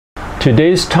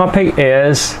Today's topic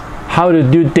is how to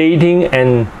do dating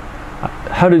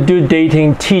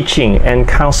teaching and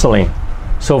counseling.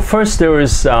 So first there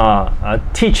is a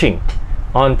teaching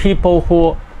on people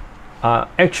who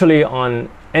actually on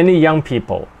any young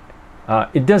people.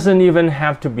 It doesn't even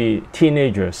have to be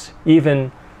teenagers,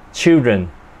 even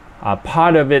children.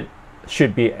 Part of it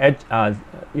should be,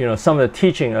 some of the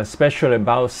teaching, especially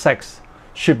about sex,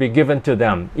 should be given to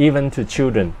them, even to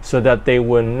children, so that they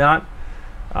will not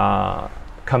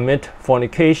commit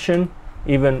fornication,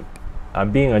 even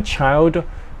being a child,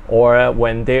 or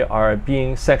when they are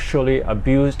being sexually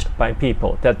abused by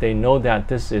people, that they know that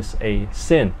this is a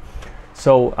sin.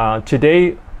 So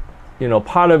today,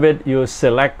 part of it, you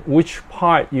select which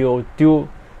part you do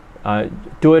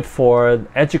it for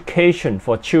education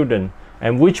for children,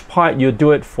 and which part you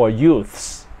do it for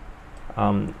youths.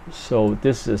 So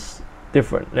this is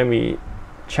different. Let me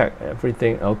check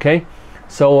everything. Okay,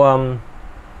 so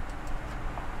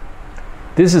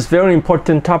this is very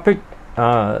important topic,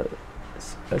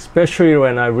 especially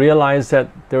when I realize that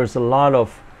there's a lot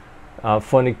of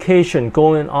fornication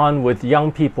going on with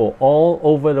young people all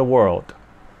over the world.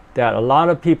 That a lot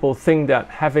of people think that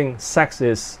having sex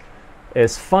is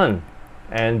fun,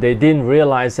 and they didn't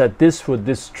realize that this would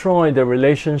destroy the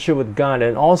relationship with God,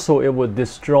 and also it would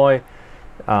destroy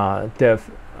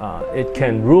it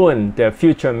can ruin their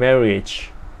future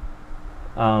marriage.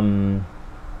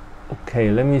 Okay,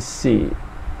 let me see.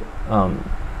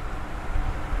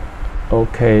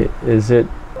 Okay, is it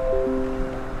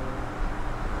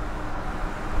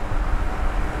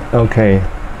okay?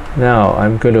 Now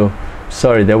I'm going to,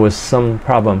 sorry, there was some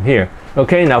problem here.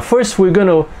 Okay, now first we're going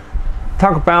to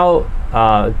talk about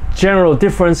general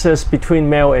differences between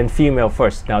male and female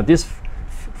first. Now these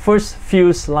first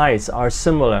few slides are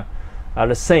similar, are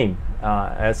the same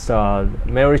as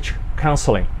marriage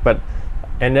counseling,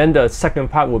 and then the second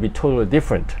part will be totally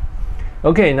different.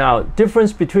 Okay, now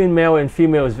difference between male and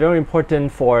female is very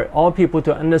important for all people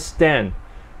to understand,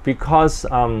 because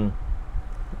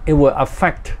it will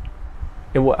affect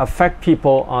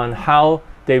people on how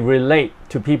they relate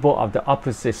to people of the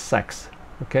opposite sex.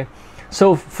 Okay,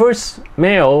 so first,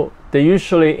 male, they're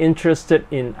usually interested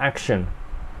in action,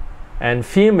 and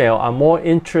female are more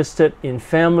interested in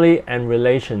family and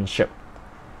relationship.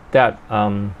 That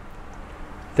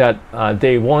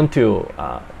they want to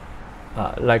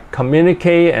like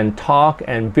communicate and talk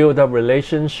and build up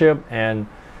relationship, and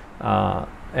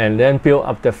then build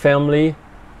up the family.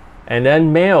 And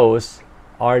then males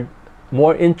are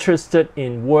more interested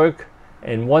in work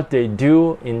and what they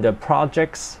do in the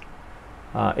projects,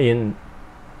 even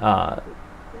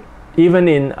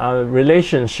in a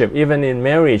relationship, even in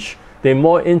marriage, they're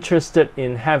more interested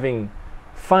in having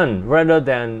fun rather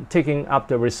than taking up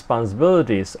the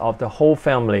responsibilities of the whole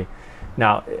family.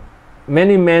 Now,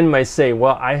 many men might say,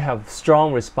 well, I have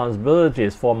strong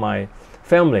responsibilities for my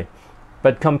family.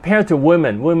 But compared to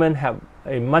women, women have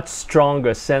a much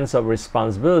stronger sense of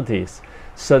responsibilities,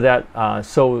 so that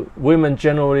so women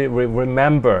generally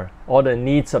remember all the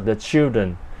needs of the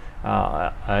children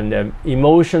and the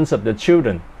emotions of the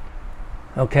children.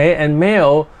 Okay, and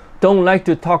male don't like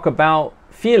to talk about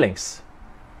feelings,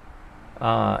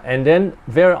 and then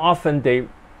very often they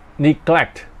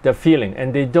neglect the feeling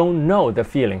and they don't know the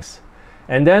feelings.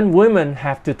 And then women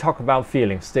have to talk about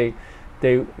feelings. They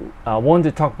want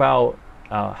to talk about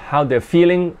how they're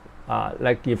feeling,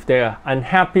 like if they're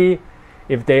unhappy,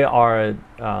 if they are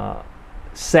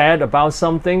sad about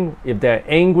something, if they're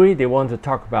angry, they want to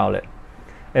talk about it.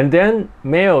 And then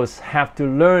males have to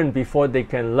learn before they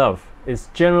can love. It's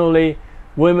generally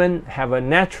women have a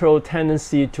natural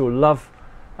tendency to love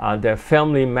their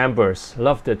family members,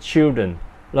 love the children,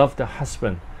 love the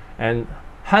husband. And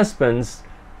husbands,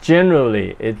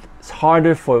 generally, it's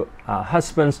harder for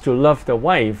husbands to love the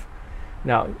wife.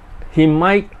 Now, he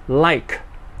might like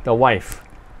the wife.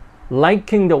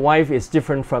 Liking the wife is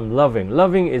different from loving.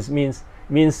 Loving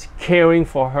means caring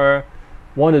for her,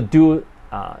 want to do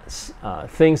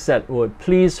things that would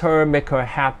please her, make her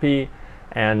happy,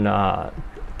 and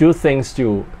do things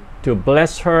to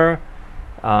bless her.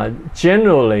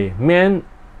 Generally, men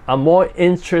are more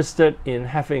interested in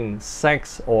having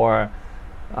sex or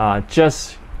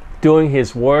just doing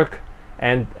his work,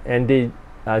 and they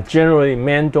generally,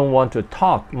 men don't want to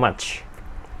talk much.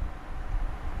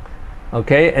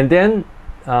 Okay, and then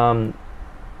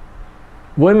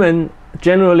women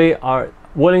generally are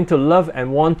willing to love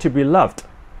and want to be loved.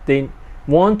 They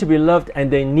want to be loved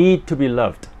and they need to be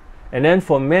loved. And then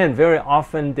for men, very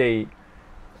often they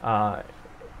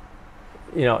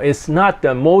it's not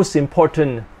the most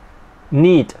important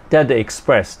need that they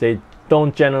express. They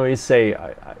don't generally say,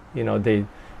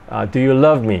 do you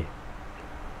love me?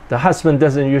 The husband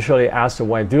doesn't usually ask the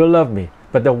wife, do you love me?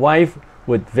 But the wife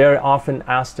would very often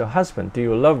ask the husband, do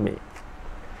you love me?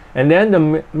 And then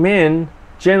the men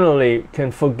generally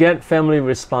can forget family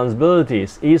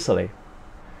responsibilities easily.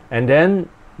 And then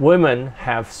women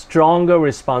have stronger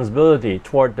responsibility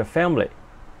toward the family.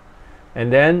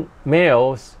 And then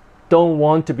males don't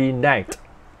want to be nagged,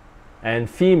 and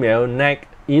female nag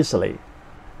easily.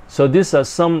 So these are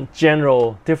some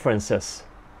general differences.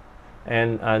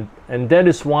 And that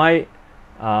is why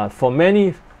for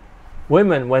many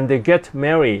women, when they get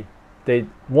married, they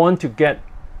want to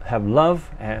have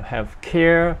love and have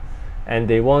care, and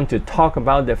they want to talk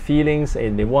about their feelings,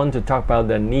 and they want to talk about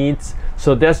their needs.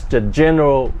 So that's the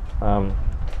general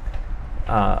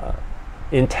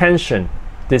intention,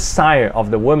 desire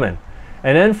of the woman.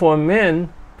 And then for a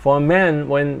man,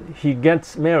 when he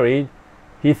gets married,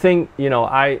 he think,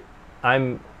 I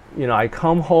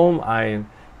come home,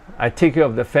 I take care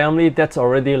of the family. That's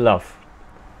already love.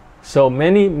 So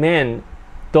many men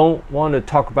don't want to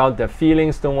talk about their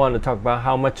feelings, don't want to talk about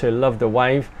how much they love the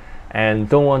wife, and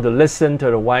don't want to listen to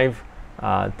the wife.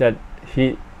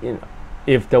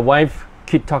 If the wife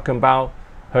keep talking about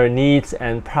her needs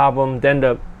and problem, then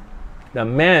the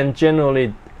man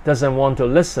generally doesn't want to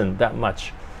listen that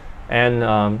much.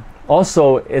 And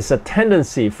also, it's a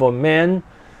tendency for men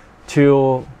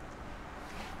to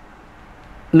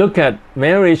look at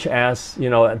marriage as,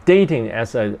 dating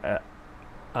as a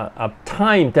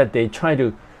time that they try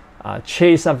to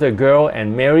chase after a girl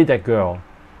and marry that girl.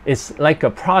 It's like a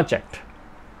project.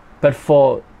 But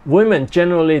for women,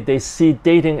 generally, they see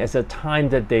dating as a time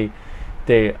that they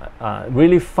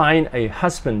really find a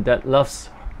husband that loves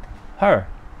her.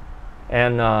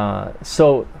 And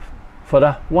so for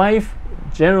the wife,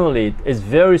 generally, it's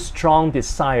very strong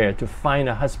desire to find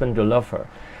a husband to love her.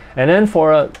 And then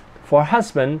for a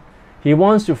husband, he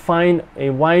wants to find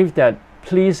a wife that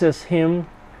pleases him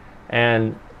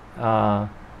and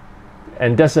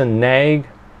doesn't nag,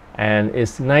 and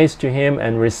is nice to him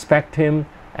and respect him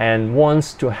and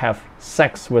wants to have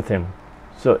sex with him.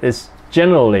 So it's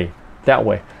generally that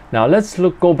way. Now let's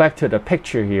go back to the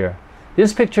picture here.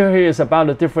 This picture here is about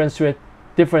the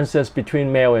differences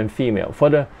between male and female. For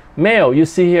the male, you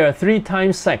see here 3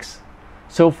 times sex.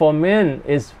 So for men,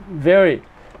 it's very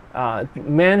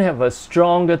men have a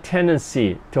stronger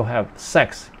tendency to have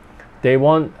sex. They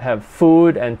want to have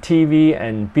food and TV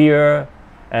and beer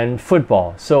and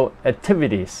football. So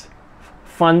activities,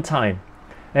 fun time.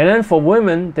 And then for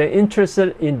women, they're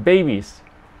interested in babies.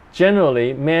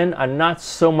 Generally, men are not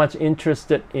so much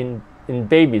interested in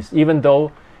babies, even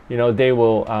though they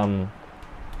will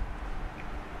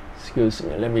excuse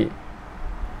me, let me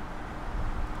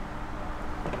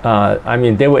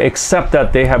they will accept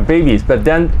that they have babies, but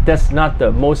then that's not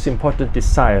the most important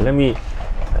desire. Let me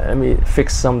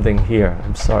fix something here.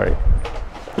 I'm sorry.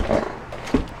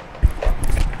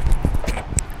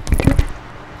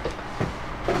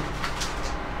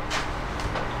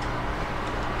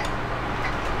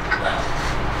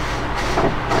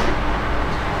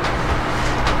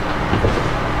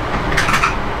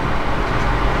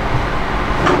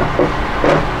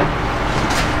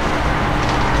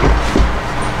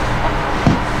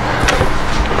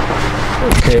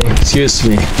 Excuse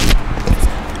me.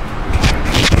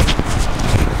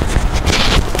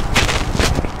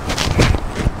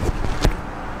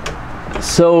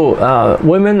 So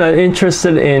women are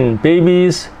interested in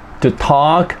babies, to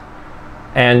talk,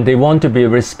 and they want to be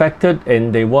respected,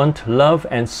 and they want love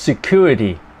and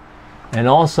security, and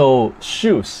also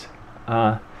shoes.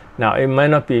 Now it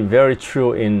might not be very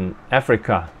true in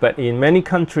Africa, but in many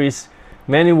countries,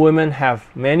 many women have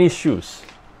many shoes.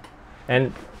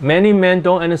 And many men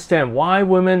don't understand why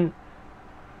women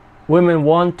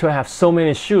want to have so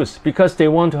many shoes, because they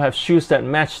want to have shoes that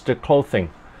match the clothing.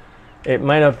 It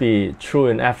might not be true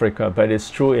in Africa, but it's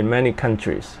true in many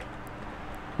countries.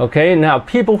 Okay, now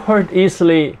people hurt each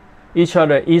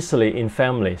other easily in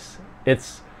families.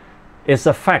 It's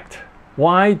a fact.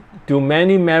 Why do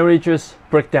many marriages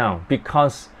break down?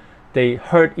 Because they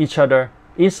hurt each other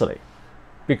easily.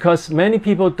 Because many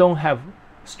people don't have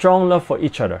strong love for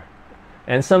each other,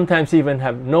 and sometimes even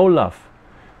have no love.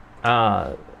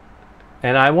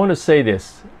 And I want to say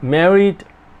this: married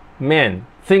men,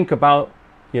 think about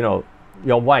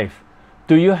your wife.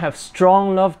 Do you have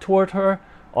strong love toward her,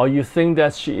 or you think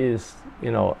that she is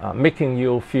making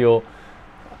you feel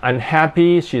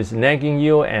unhappy, she's nagging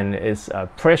you, and is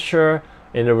pressure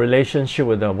in a relationship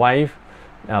with a wife?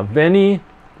 Many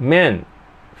men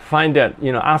find that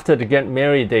after they get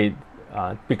married, they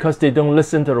because they don't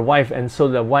listen to the wife, and so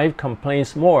the wife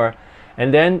complains more,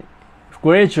 and then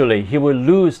gradually he will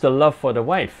lose the love for the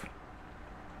wife.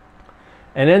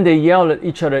 And then they yell at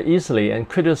each other easily and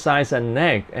criticize and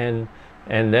nag. And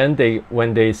then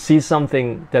when they see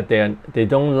something that they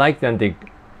don't like, then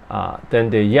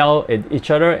they yell at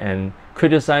each other and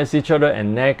criticize each other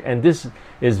and nag. And this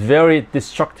is very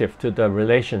destructive to the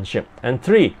relationship. And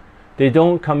 3, they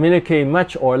don't communicate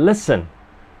much or listen.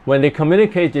 When they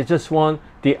communicate, they just want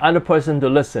the other person to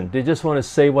listen. They just want to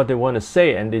say what they want to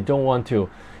say, and they don't want to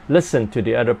listen to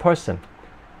the other person.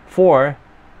 4,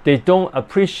 they don't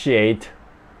appreciate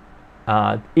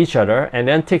each other and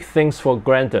then take things for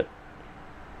granted.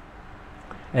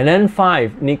 And then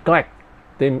 5, neglect.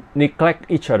 They neglect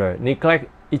each other, neglect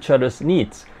each other's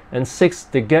needs. And 6,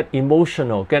 they get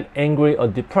emotional, get angry or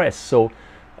depressed. So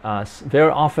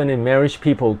very often in marriage,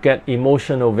 people get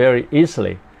emotional very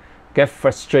easily, get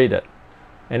frustrated.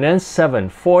 And then 7,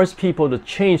 force people to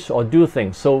change or do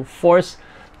things. So force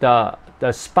the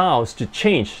spouse to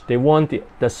change. They want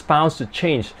the spouse to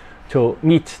change to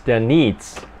meet their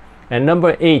needs. And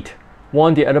number 8,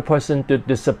 want the other person to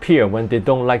disappear when they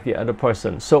don't like the other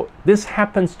person. So this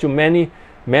happens to many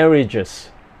marriages.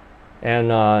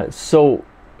 And so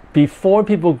before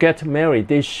people get married,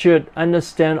 they should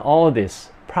understand all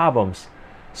these problems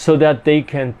so that they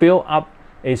can build up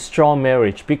a strong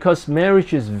marriage, because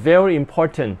marriage is very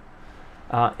important.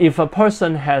 If a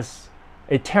person has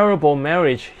a terrible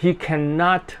marriage, he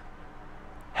cannot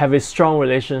have a strong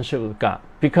relationship with God,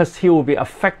 because he will be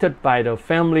affected by the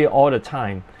family all the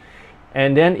time.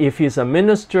 And then if he's a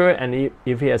minister and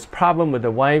if he has problem with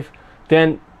the wife,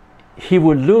 then he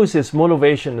will lose his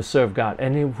motivation to serve God,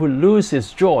 and he will lose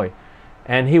his joy,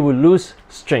 and he will lose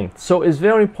strength. So it's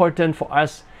very important for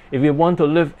us, if we want to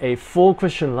live a full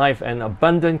Christian life, an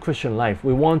abundant Christian life,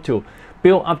 we want to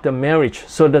build up the marriage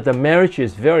so that the marriage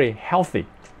is very healthy.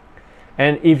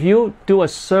 And if you do a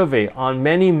survey on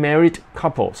many married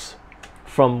couples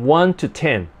from 1 to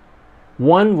 10,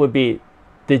 1 would be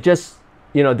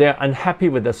they're unhappy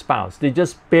with the spouse, they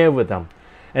just bear with them.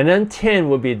 And then 10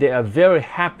 would be they are very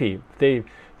happy, they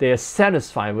are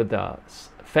satisfied with the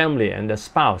family and the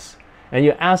spouse. And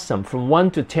you ask them from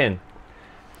 1 to 10,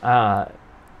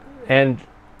 and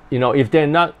if they're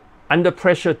not under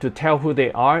pressure to tell who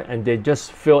they are and they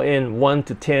just fill in 1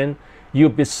 to 10, you'll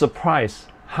be surprised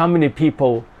how many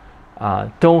people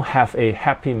don't have a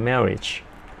happy marriage.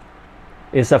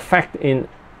 It's a fact in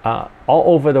all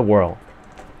over the world.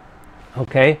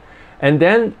 Okay, and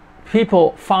then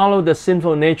people follow the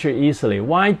sinful nature easily.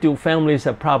 Why do families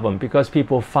have problems? Because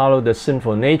people follow the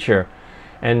sinful nature.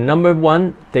 And number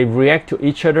 1, they react to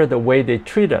each other the way they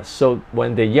treat us. So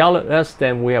when they yell at us,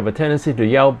 then we have a tendency to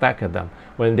yell back at them.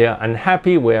 When they are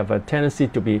unhappy, we have a tendency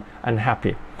to be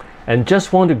unhappy. And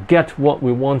just want to get what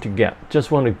we want to get. Just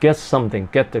want to get something,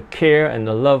 get the care and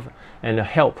the love and the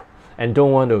help, and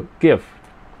don't want to give.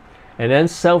 And then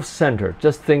self-centered,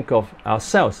 just think of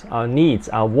ourselves, our needs,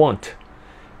 our want.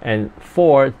 And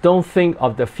 4, don't think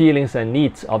of the feelings and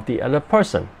needs of the other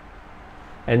person,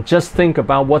 and just think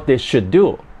about what they should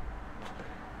do.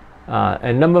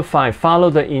 And number 5, follow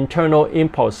the internal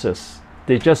impulses.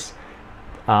 They just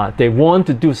they want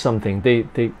to do something.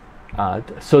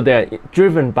 So they're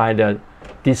driven by the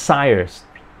desires.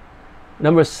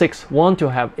 Number 6, want to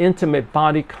have intimate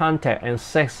body contact and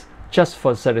sex just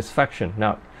for satisfaction.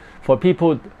 Now, for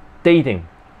people dating,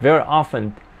 very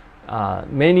often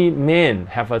many men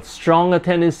have a stronger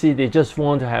tendency. They just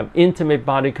want to have intimate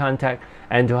body contact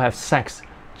and to have sex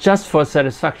just for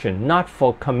satisfaction, not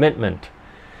for commitment.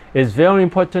 It's very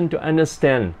important to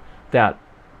understand that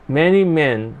many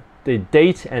men, they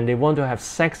date and they want to have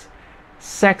sex.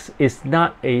 Sex is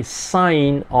not a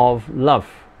sign of love.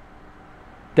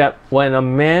 That when a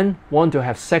man wants to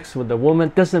have sex with a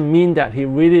woman doesn't mean that he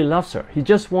really loves her. He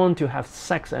just wants to have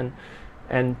sex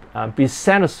and be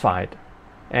satisfied.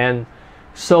 And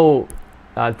so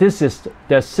this is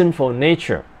their sinful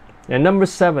nature. And number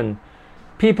 7,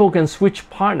 people can switch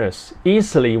partners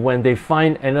easily when they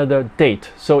find another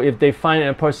date. So if they find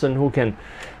a person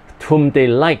whom they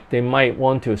like, they might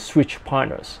want to switch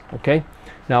partners. Okay.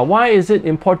 Now, why is it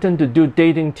important to do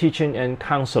dating, teaching, and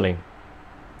counseling?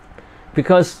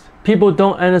 Because people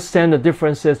don't understand the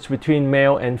differences between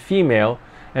male and female,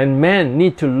 and men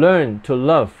need to learn to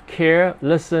love, care,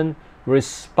 listen,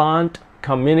 respond,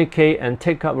 communicate, and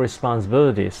take up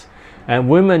responsibilities. And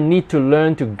women need to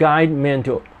learn to guide men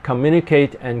to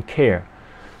communicate and care.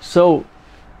 So,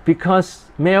 because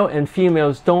male and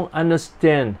females don't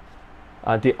understand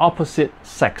the opposite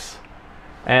sex,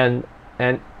 and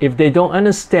if they don't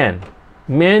understand,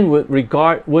 men would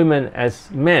regard women as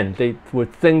men. They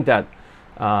would think that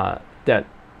the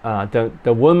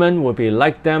woman would be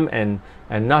like them and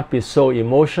not be so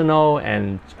emotional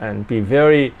and be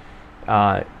very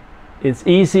it's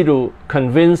easy to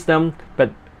convince them,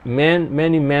 but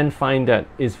many men find that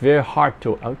it's very hard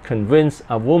to convince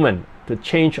a woman to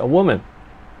change a woman,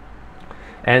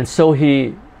 and so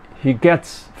he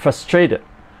gets frustrated.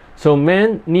 So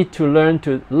men need to learn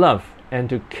to love and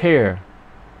to care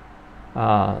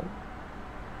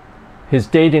his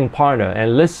dating partner,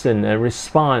 and listen and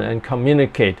respond and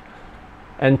communicate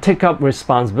and take up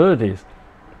responsibilities.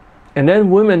 And then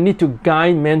women need to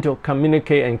guide men to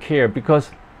communicate and care,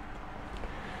 because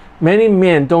many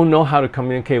men don't know how to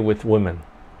communicate with women.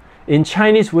 In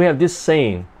Chinese, we have this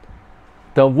saying,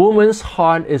 the woman's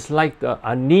heart is like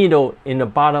a needle in the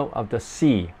bottom of the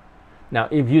sea. Now,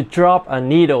 if you drop a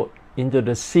needle into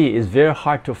the sea, it's very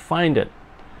hard to find it.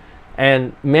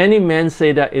 And many men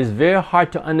say that it's very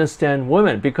hard to understand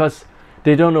women, because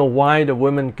they don't know why the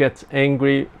woman gets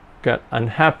angry, get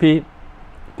unhappy.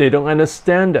 They don't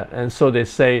understand that. And so they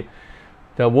say,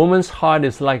 the woman's heart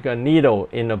is like a needle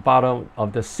in the bottom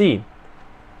of the sea.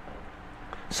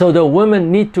 So the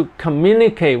woman need to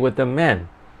communicate with the man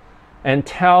and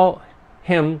tell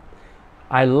him,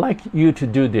 I like you to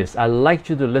do this. I like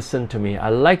you to listen to me. I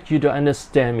like you to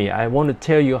understand me. I want to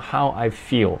tell you how I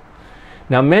feel.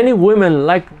 Now, many women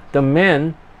like the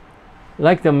man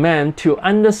to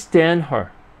understand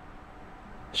her.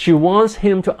 She wants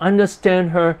him to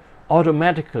understand her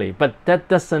automatically, but that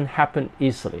doesn't happen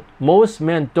easily. Most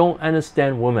men don't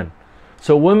understand women.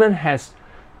 So women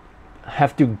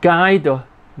have to guide the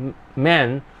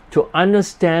man to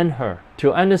understand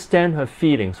her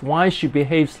feelings, why she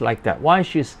behaves like that, why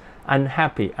she's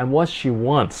unhappy, and what she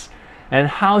wants, and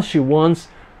how she wants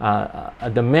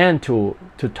the man to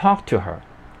talk to her.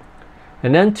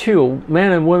 And then too,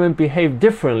 men and women behave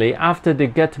differently after they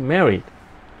get married.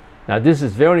 Now this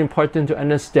is very important to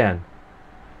understand.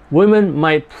 Women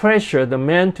might pressure the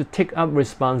man to take up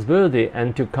responsibility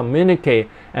and to communicate,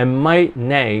 and might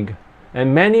nag.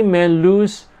 And many men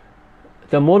lose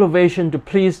the motivation to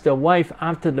please the wife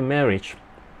after the marriage.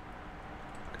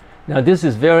 Now this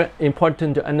is very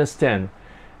important to understand.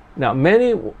 Now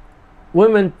many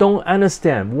women don't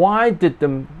understand, why did the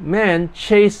man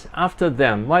chase after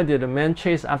them? Why did the man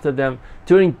chase after them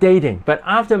during dating? But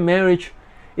after marriage,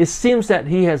 it seems that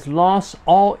he has lost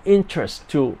all interest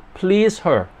to please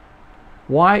her.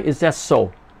 Why is that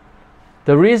so?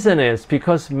 The reason is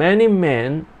because many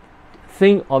men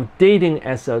think of dating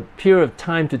as a period of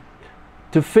time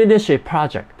to finish a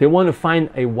project. They want to find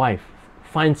a wife,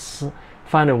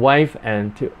 find a wife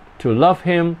and to love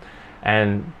him,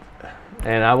 and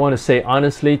I want to say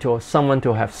honestly, to someone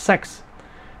to have sex.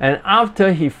 And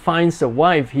after he finds a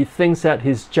wife, he thinks that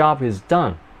his job is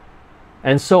done.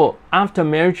 And so after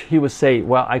marriage, he would say,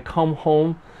 well, I come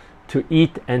home to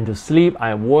eat and to sleep,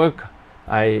 I work,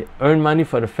 I earn money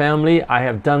for the family, I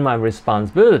have done my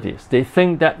responsibilities. They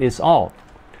think that is all.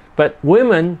 But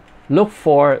women look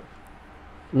for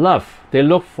love. They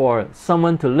look for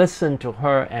someone to listen to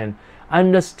her and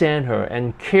understand her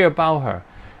and care about her.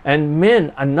 And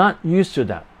men are not used to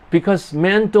that, because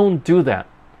men don't do that.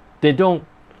 They don't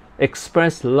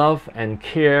express love and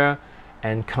care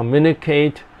and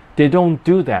communicate. They don't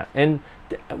do that. And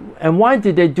why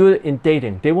did they do it in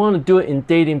dating? They want to do it in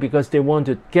dating because they want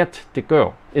to get the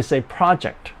girl. It's a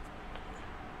project.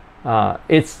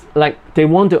 It's like they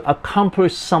want to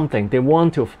accomplish something. They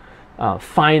want to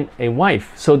find a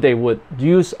wife. So they would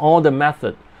use all the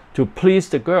method to please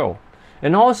the girl.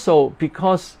 And also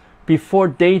because before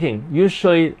dating,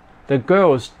 usually the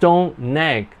girls don't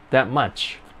nag that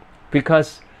much,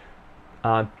 because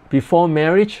before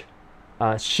marriage,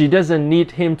 she doesn't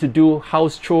need him to do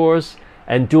house chores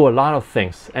and do a lot of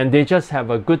things, and they just have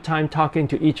a good time talking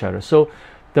to each other. So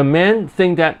the men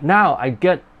think that now I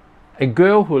get a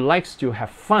girl who likes to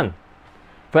have fun.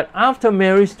 But after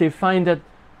marriage, they find that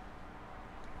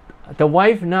the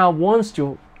wife now wants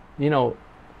him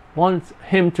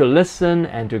to listen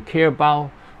and to care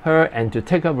about her and to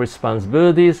take up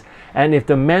responsibilities. And if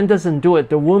the man doesn't do it,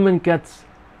 the woman gets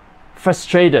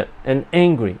frustrated and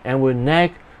angry and will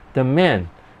nag the man.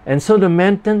 And so the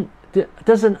man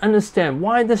doesn't understand,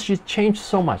 why does she change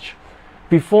so much?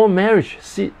 Before marriage,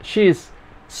 she is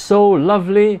so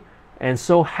lovely and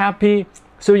so happy.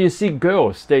 So you see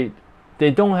girls, they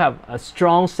don't have a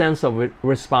strong sense of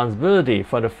responsibility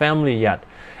for the family yet.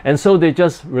 And so they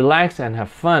just relax and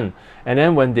have fun. And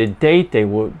then when they date, they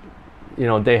would,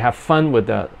 they have fun with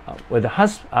the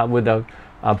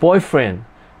boyfriend.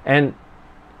 And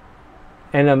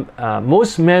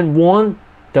most men want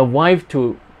the wife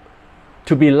to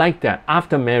be like that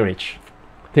after marriage.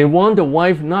 They want the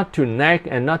wife not to nag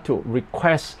and not to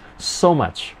request so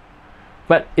much.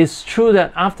 But it's true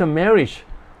that after marriage,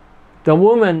 the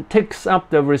woman takes up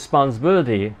the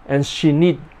responsibility, and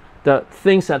the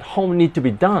things at home need to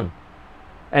be done,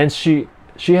 and she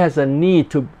has a need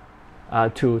to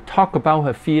talk about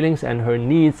her feelings and her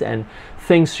needs and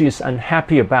things she's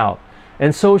unhappy about,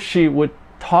 and so she would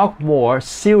talk more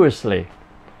seriously.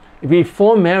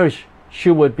 Before marriage,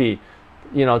 she would be,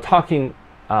 talking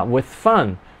with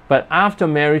fun, but after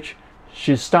marriage,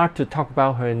 she starts to talk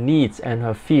about her needs and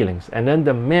her feelings, and then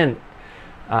the men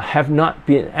have not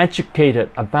been educated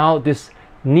about this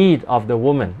need of the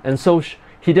woman, and so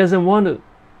he doesn't want to,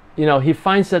 he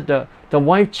finds that the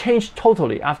wife changed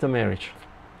totally after marriage,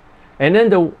 and then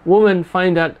the woman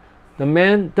finds that the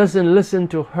man doesn't listen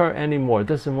to her anymore,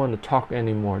 doesn't want to talk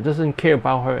anymore, doesn't care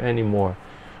about her anymore,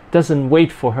 doesn't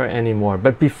wait for her anymore.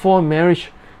 But before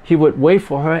marriage, he would wait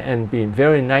for her and be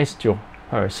very nice to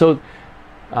her. So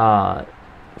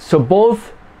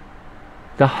both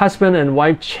the husband and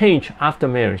wife change after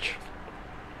marriage.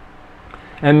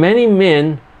 And many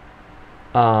men,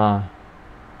 now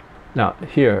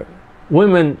here,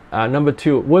 women, number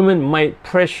 2, women might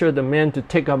pressure the man to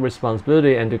take up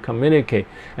responsibility and to communicate,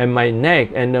 and might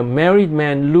nag, and the married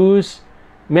man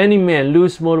many men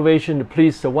lose motivation to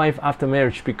please the wife after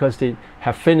marriage because they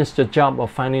have finished the job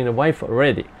of finding a wife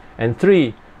already. And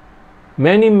 3,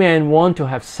 many men want to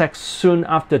have sex soon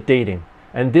after dating,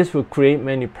 and this will create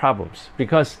many problems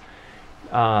because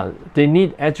they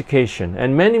need education.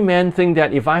 And many men think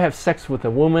that if I have sex with a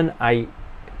woman, I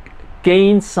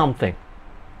gain something.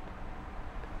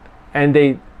 And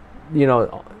they,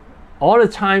 all the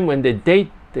time when they date,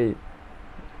 they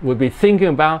would be thinking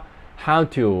about how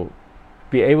to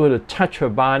be able to touch her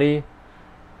body,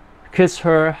 kiss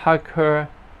her, hug her,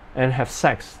 and have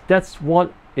sex. That's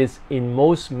what is in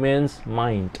most men's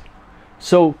mind.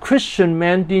 So Christian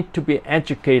men need to be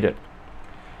educated.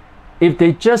 If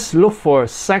they just look for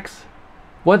sex,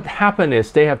 what happens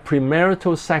is they have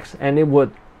premarital sex, and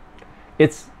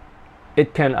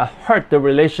it can hurt the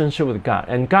relationship with God,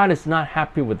 and God is not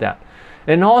happy with that.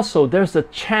 And also there's a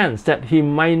chance that he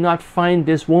might not find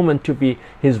this woman to be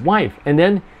his wife, and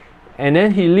then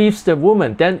he leaves the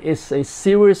woman. Then it's a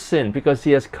serious sin because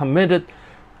he has committed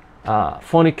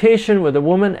fornication with the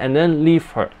woman and then leave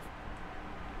her.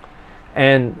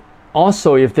 And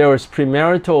also if there is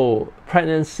premarital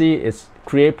pregnancy, it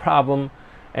create problem,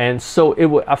 and so it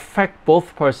will affect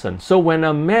both persons. So when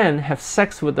a man has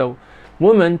sex with a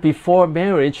woman before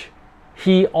marriage,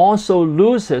 he also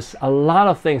loses a lot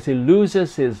of things. He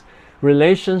loses his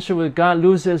relationship with God,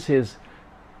 loses his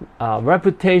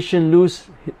reputation, loses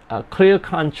a clear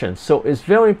conscience. So it's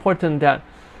very important that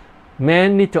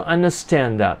men need to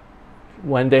understand that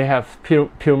when they have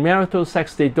premarital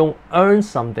sex, they don't earn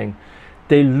something.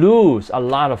 They lose a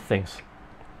lot of things.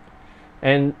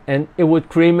 And it would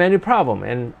create many problems,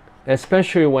 and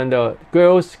especially when the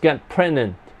girls get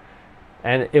pregnant,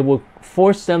 and it will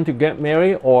force them to get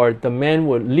married, or the man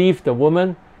would leave the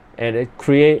woman, and it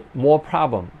create more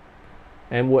problem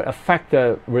and would affect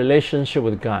the relationship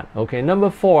with God. Okay, number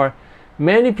 4,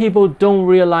 many people don't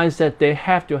realize that they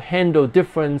have to handle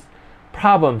different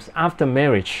problems after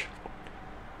marriage.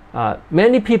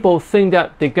 Many people think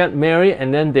that they get married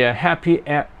and then they're happy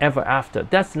ever after.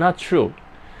 That's not true.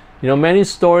 Many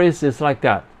stories is like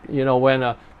that. When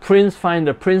a prince finds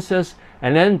a princess,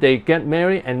 and then they get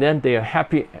married, and then they are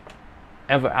happy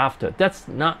ever after. That's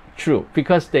not true,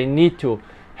 because they need to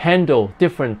handle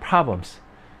different problems.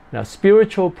 Now,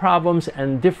 spiritual problems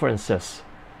and differences.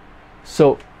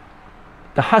 So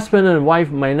the husband and wife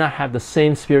might not have the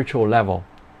same spiritual level.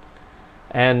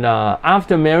 And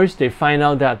after marriage, they find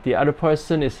out that the other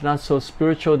person is not so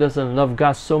spiritual, doesn't love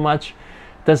God so much,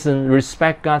 doesn't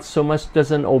respect God so much,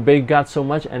 doesn't obey God so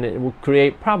much, and it will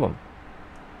create problem.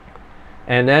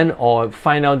 And then, or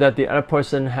find out that the other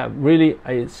person have really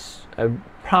a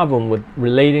problem with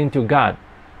relating to God.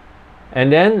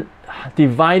 And then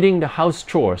dividing the house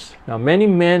chores. Now, many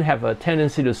men have a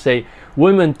tendency to say,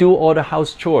 women do all the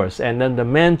house chores, and then the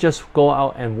men just go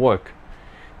out and work.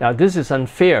 Now, this is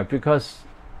unfair, because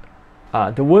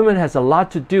the woman has a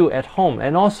lot to do at home,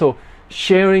 and also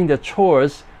sharing the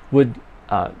chores would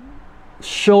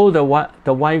show the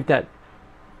wife that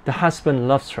the husband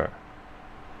loves her,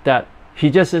 that he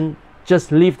doesn't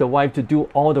just leave the wife to do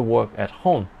all the work at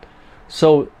home.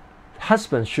 So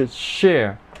husbands should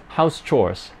share house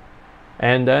chores,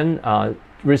 and then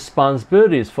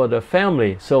responsibilities for the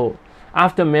family. So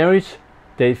after marriage,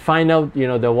 they find out,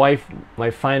 the wife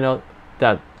might find out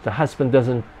that the husband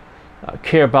doesn't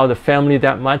care about the family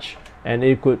that much, and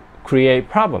it could create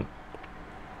problem.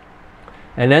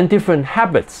 And then different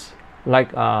habits,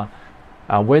 like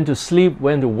when to sleep,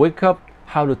 when to wake up,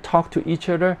 how to talk to each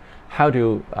other, how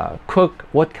to cook,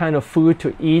 what kind of food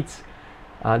to eat.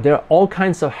 There are all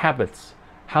kinds of habits.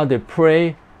 How they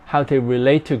pray, how they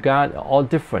relate to God, are all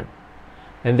different.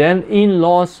 And then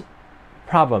in-law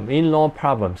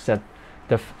problems that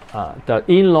the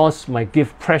in-laws might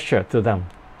give pressure to them,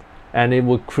 and it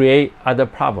will create other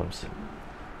problems.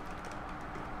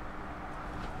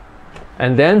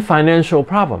 And then financial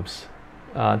problems,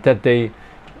 that they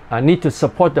need to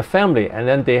support the family, and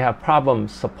then they have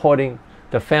problems supporting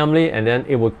the family, and then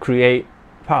it will create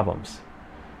problems.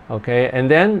 Okay, and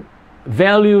then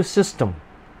value system,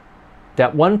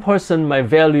 that one person might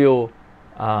value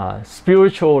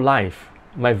spiritual life,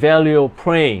 might value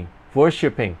praying,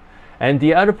 worshiping, and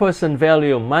the other person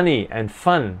value money and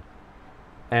fun,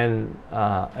 and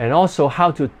also how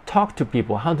to talk to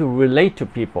people, how to relate to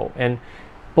people. And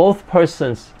both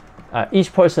persons,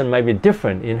 each person might be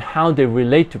different in how they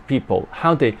relate to people,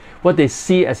 what they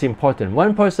see as important.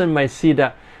 One person might see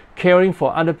that caring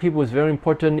for other people is very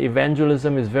important,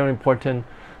 evangelism is very important,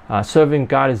 serving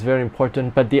God is very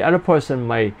important, but the other person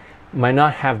might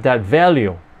not have that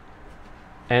value.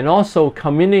 And also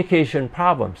communication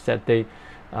problems, that they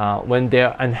when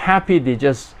they're unhappy, they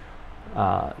just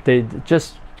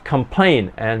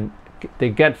complain and they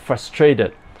get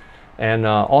frustrated, and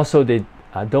also they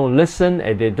don't listen,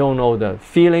 and they don't know the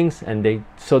feelings, and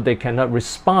so they cannot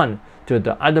respond to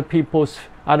the other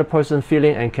person's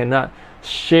feeling, and cannot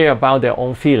share about their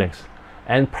own feelings.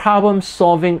 And problem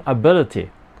solving ability.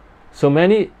 So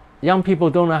many young people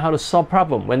don't know how to solve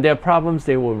problems. When there are problems,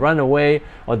 they will run away,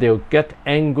 or they'll get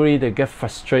angry, they get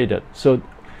frustrated. So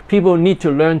people need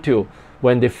to learn to,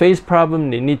 when they face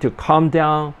problems, they need to calm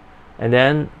down and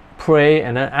then pray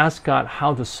and then ask God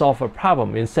how to solve a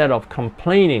problem instead of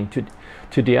complaining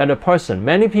to the other person.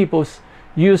 Many people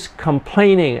use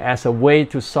complaining as a way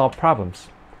to solve problems.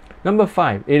 Number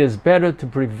 5, it is better to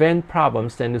prevent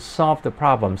problems than to solve the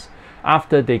problems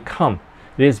after they come.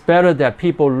 It is better that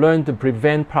people learn to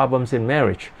prevent problems in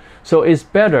marriage. So it's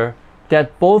better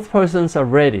that both persons are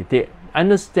ready. They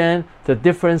understand the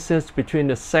differences between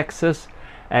the sexes,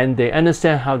 and they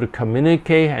understand how to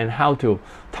communicate and how to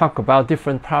talk about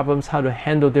different problems, how to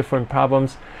handle different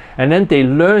problems. And then they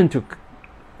learn to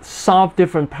solve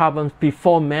different problems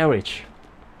before marriage.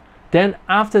 Then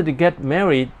after they get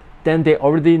married, then they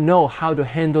already know how to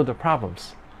handle the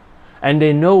problems, and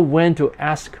they know when to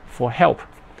ask for help.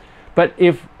 But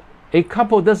if a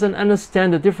couple doesn't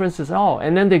understand the differences at all,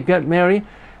 and then they get married,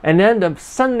 and then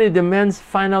suddenly the men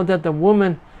find out that the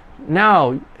woman,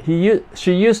 now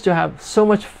she used to have so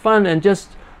much fun and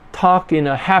just talk in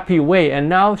a happy way, and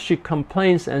now she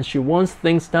complains and she wants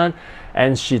things done,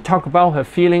 and she talk about her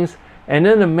feelings, and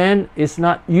then the man is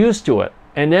not used to it,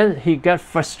 and then he gets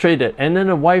frustrated, and then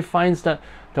the wife finds that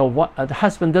the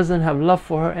husband doesn't have love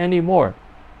for her anymore.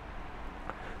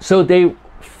 So they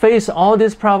face all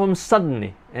these problems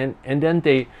suddenly, and then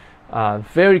they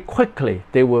very quickly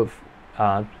they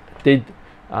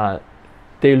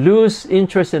lose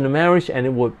interest in the marriage, and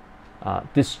it would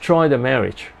destroy the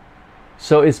marriage.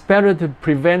 So it's better to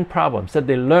prevent problems, that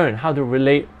they learn how to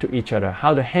relate to each other,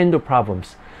 how to handle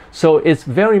problems. So it's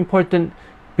very important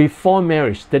before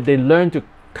marriage that they learn to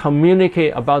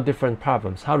communicate about different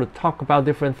problems, how to talk about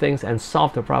different things and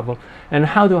solve the problem, and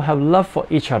how to have love for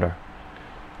each other,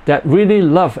 that really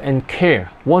love and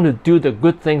care, want to do the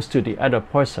good things to the other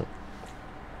person.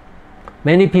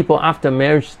 Many people after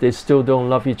marriage, they still don't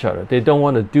love each other. They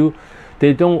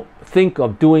don't think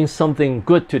of doing something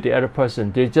good to the other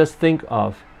person. They just think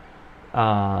of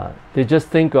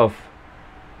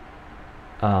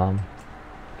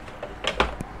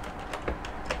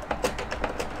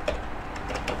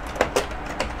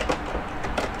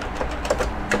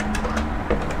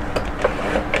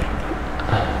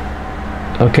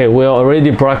okay, we're already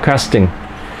broadcasting.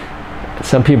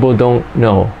 Some people don't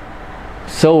know.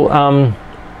 So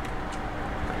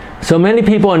many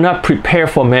people are not prepared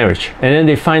for marriage, and then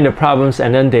they find the problems,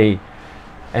 and then they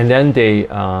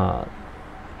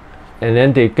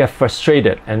get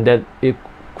frustrated, and then it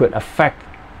could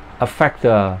affect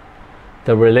the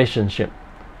relationship.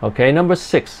 Okay, number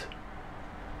 6.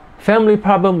 Family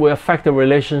problem will affect the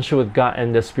relationship with God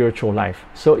and the spiritual life.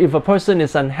 So if a person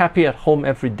is unhappy at home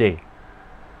every day,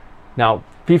 now,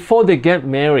 before they get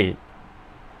married,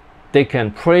 they can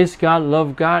praise God,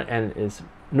 love God, and it's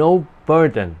no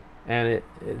burden, and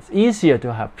it's easier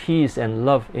to have peace and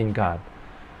love in God.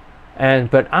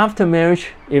 But after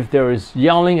marriage, if there is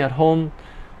yelling at home,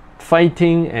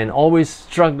 fighting, and always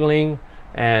struggling,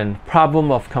 and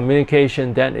problem of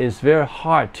communication, then it's very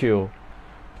hard to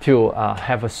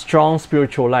have a strong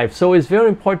spiritual life. So it's very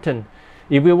important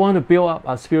If we want to build up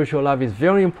our spiritual life, it's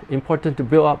very important to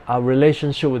build up our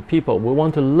relationship with people. We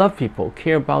want to love people,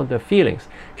 care about their feelings,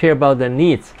 care about their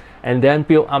needs, and then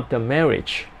build up the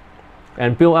marriage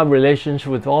and build up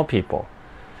relationship with all people.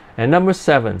 And number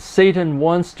 7, Satan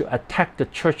wants to attack the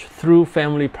church through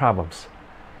family problems.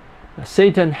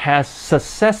 Satan has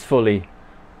successfully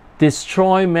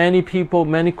destroyed many people,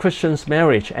 many Christians'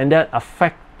 marriage, and that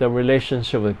affect the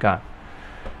relationship with God.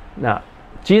 Now,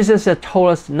 Jesus had told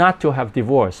us not to have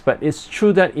divorce, but it's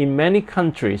true that in many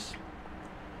countries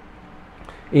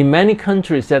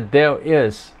that there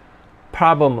is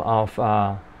problem of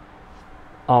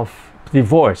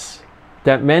divorce,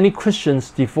 that many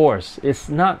Christians divorce. It's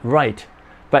not right,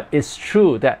 but it's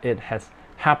true that it has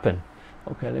happened.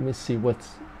 Okay, let me see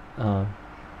what's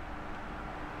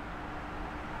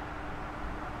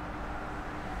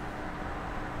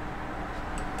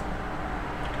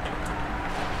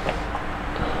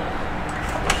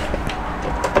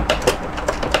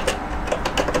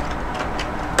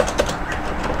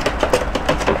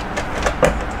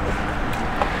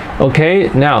Okay,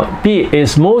 now B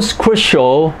is most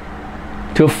crucial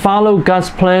to follow God's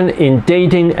plan in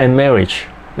dating and marriage.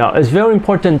 Now, it's very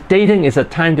important. Dating is a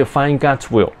time to find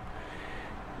God's will.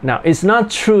 Now, it's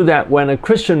not true that when a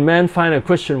Christian man finds a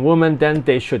Christian woman, then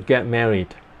they should get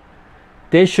married.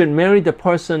 They should marry the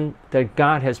person that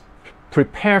God has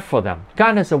prepared for them.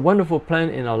 God has a wonderful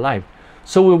plan in our life,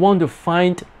 so we want to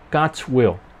find God's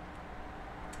will.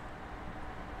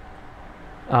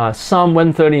 Psalm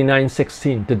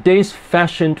 139:16. The days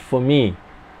fashioned for me,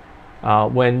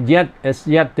 when as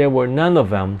yet there were none of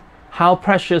them. How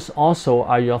precious also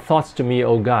are your thoughts to me,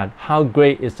 O God. How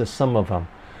great is the sum of them.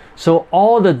 So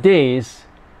all the days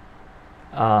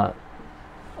of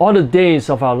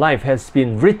our life has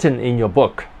been written in your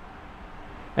book.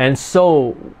 And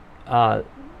so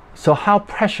how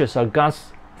precious are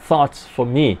God's thoughts for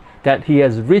me, that He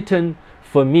has written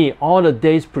for me all the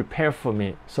days prepared for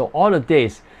me. So all the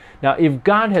days. Now, if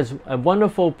God has a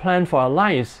wonderful plan for our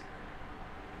lives,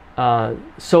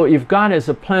 so if God has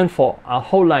a plan for our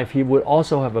whole life, He would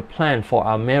also have a plan for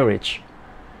our marriage.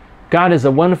 God has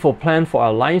a wonderful plan for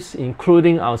our lives,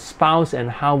 including our spouse and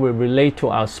how we relate to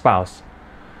our spouse.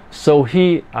 So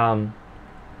He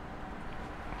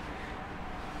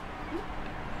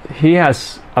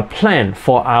has a plan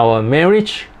for our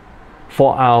marriage,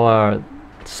 for our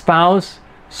spouse.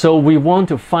 So we want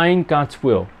to find God's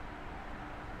will.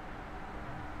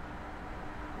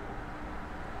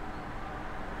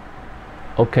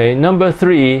 Okay, number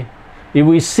 3, if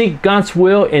we seek God's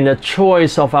will in the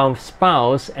choice of our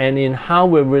spouse and in how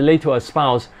we relate to our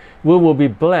spouse, we will be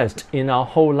blessed in our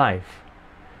whole life.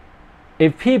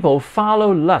 If people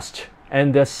follow lust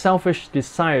and their selfish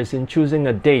desires in choosing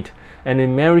a date and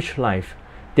in marriage life,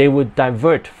 they would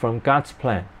divert from God's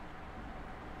plan.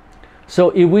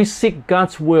 So if we seek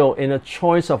God's will in the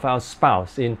choice of our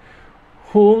spouse, in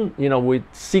whom, we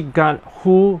seek God,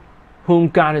 whom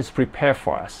God has prepared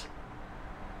for us,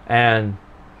 and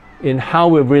in how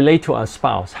we relate to our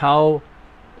spouse, how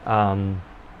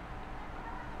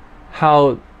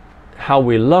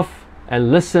we love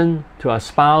and listen to our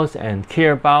spouse and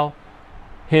care about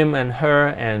him and her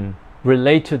and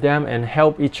relate to them and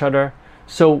help each other.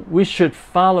 So we should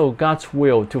follow God's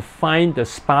will to find the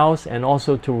spouse and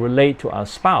also to relate to our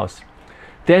spouse.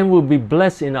 Then we'll be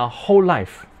blessed in our whole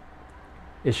life.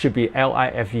 It should be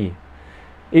LIFE.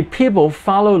 If people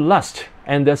follow lust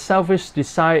and their selfish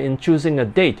desire in choosing a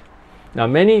date, now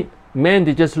many men,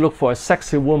 they just look for a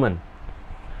sexy woman,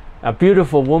 a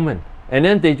beautiful woman, and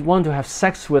then they want to have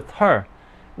sex with her.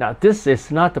 Now this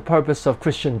is not the purpose of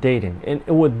Christian dating, and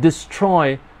it would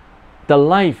destroy the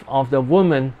life of the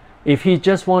woman if he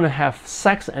just want to have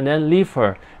sex and then leave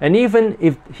her. And even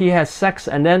if he has sex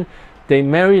and then they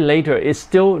marry later, it's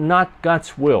still not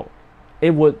God's will.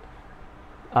 It would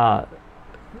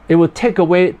take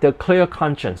away the clear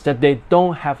conscience, that they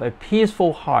don't have a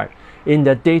peaceful heart in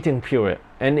the dating period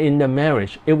and in the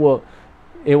marriage. It will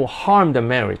harm the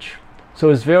marriage. So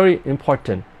it's very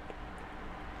important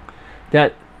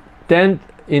that then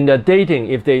in the dating,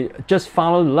 if they just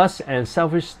follow lust and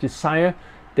selfish desire,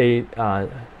 they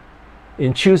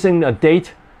in choosing a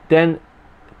date, then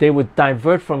they would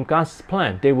divert from God's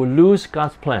plan. They will lose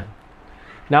God's plan.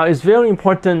 Now it's very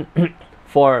important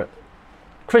for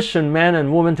Christian men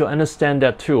and women to understand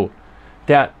that too,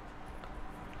 that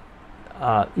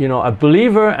a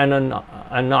believer and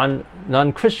a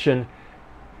non-Christian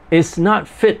is not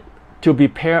fit to be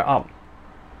paired up.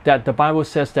 That the Bible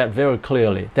says that very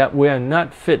clearly, that we are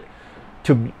not fit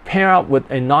to pair up with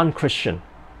a non-Christian.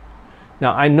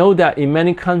 Now I know that in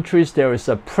many countries there is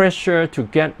a pressure to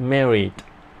get married.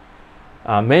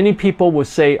 Many people will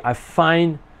say, I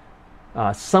find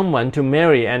someone to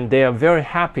marry and they are very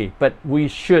happy, but we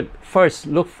should first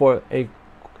look for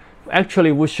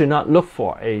actually we should not look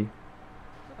for a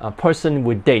person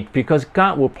we date, because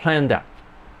God will plan that.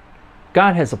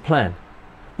 God has a plan.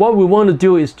 What we want to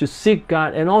do is to seek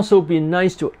God and also be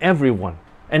nice to everyone,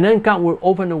 and then God will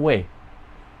open the way.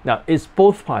 Now it's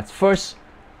both parts. First,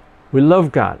 we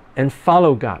love God and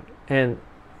follow God and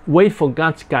wait for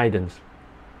God's guidance,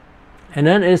 and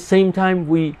then at the same time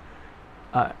we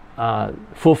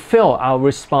fulfill our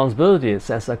responsibilities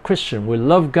as a Christian. We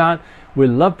love God, we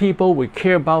love people, we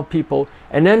care about people,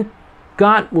 and then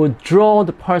God will draw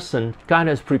the person God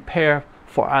has prepared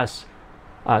for us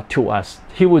to us.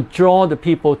 He will draw the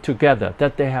people together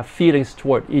that they have feelings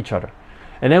toward each other.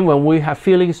 And then when we have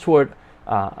feelings toward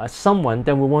someone,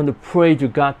 then we want to pray to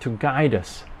God to guide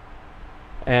us.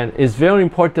 And it's very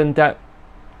important that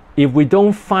if we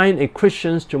don't find a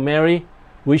Christian to marry,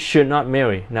 we should not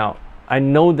marry. Now, I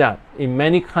know that in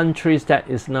many countries that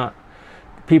is not,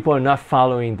 people are not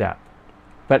following that.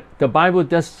 But the Bible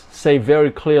does say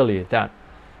very clearly that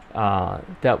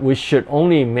that we should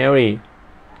only marry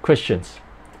Christians.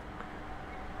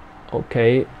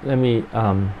 Okay, let me,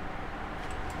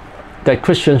 that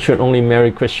Christians should only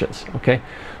marry Christians. Okay,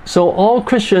 so all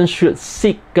Christians should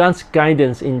seek God's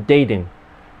guidance in dating.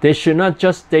 They should not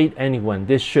just date anyone.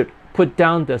 They should put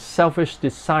down their selfish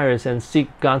desires and seek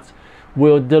God's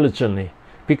will diligently.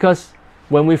 Because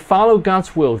when we follow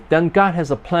God's will, then God has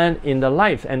a plan in the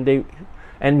life,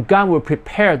 and God will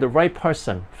prepare the right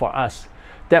person for us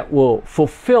that will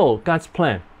fulfill God's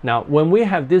plan. Now, when we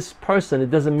have this person, it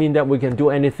doesn't mean that we can do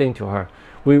anything to her.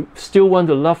 We still want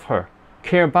to love her,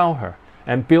 care about her,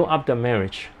 and build up the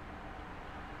marriage.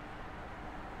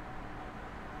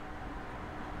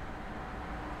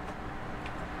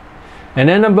 And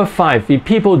then number 5, if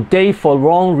people date for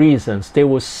wrong reasons, they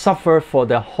will suffer for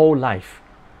their whole life.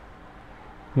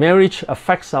 Marriage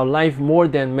affects our life more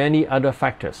than many other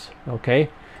factors. Okay,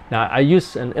 now I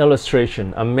use an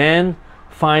illustration. A man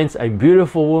finds a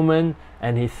beautiful woman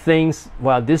and he thinks,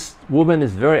 well, this woman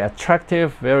is very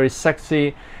attractive, very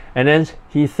sexy, and then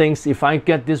he thinks, if I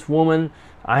get this woman,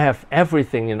 I have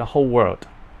everything in the whole world.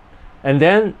 And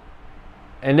then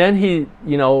he,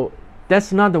 you know,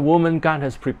 that's not the woman God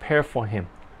has prepared for him.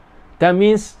 That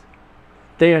means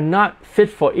they are not fit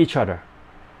for each other.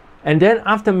 And then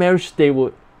after marriage, they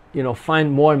will, you know,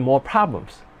 find more and more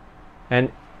problems.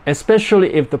 And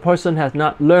especially if the person has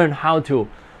not learned how to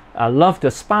love the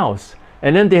spouse,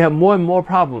 and then they have more and more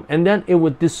problems, and then it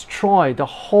would destroy the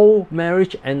whole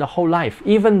marriage and the whole life.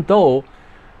 Even though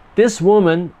this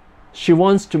woman she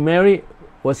wants to marry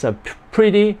was a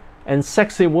pretty and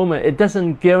sexy woman, it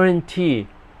doesn't guarantee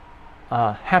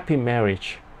happy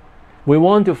marriage. We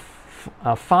want to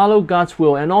follow God's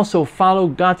will and also follow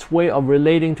God's way of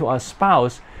relating to our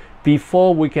spouse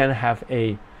before we can have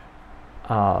a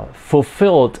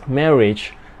fulfilled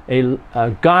marriage,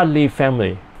 a godly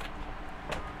family.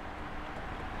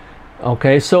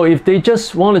 Okay, so if they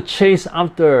just want to chase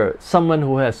after someone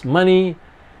who has money,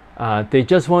 they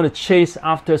just want to chase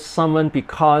after someone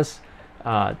because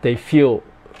they feel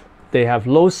they have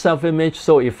low self-image,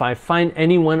 so if I find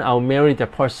anyone, I'll marry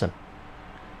that person.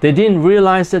 They didn't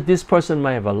realize that this person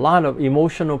might have a lot of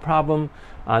emotional problem.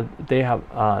 They have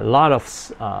a lot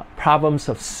of problems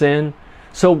of sin.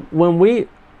 So when we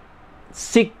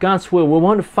seek God's will, we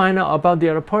want to find out about the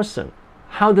other person.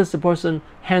 How does the person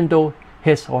handle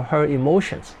his or her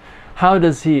emotions? How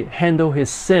does he handle his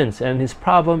sins and his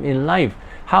problem in life?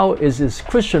 How is his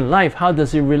Christian life? How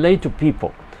does he relate to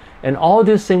people? And all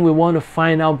these things we want to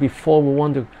find out before we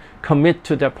want to commit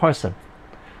to that person.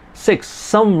 6,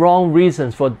 some wrong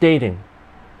reasons for dating.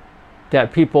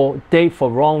 That people date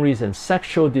for wrong reasons.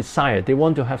 Sexual desire. They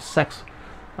want to have sex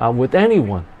with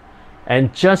anyone.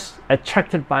 And just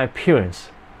attracted by appearance,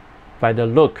 by the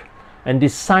look, and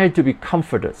desire to be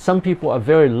comforted. Some people are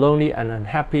very lonely and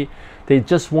unhappy. They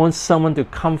just want someone to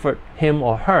comfort him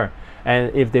or her.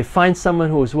 And if they find someone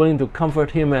who is willing to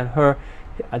comfort him and her,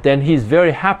 then he's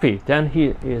very happy. Then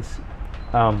he is,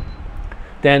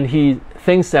 then he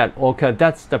thinks that, okay,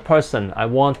 that's the person I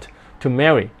want to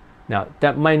marry. Now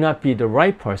that might not be the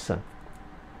right person.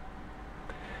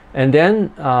 And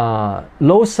then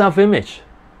low self-image.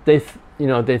 They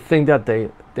think that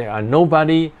they are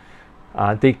nobody.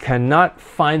 They cannot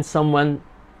find someone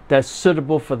that's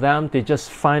suitable for them. They just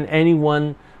find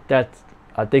anyone that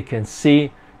they can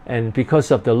see, and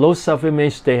because of the low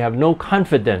self-image, they have no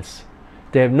confidence.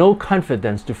 They have no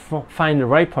confidence to find the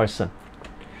right person.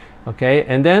 Okay,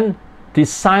 and then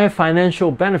desire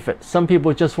financial benefit. Some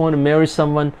people just want to marry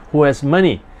someone who has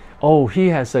money. Oh, he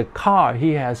has a car,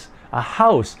 he has a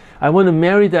house. I want to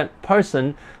marry that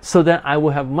person so that I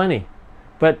will have money.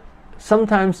 But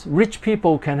sometimes rich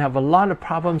people can have a lot of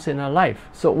problems in their life.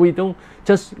 So we don't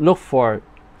just look for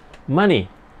money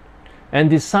and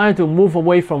decide to move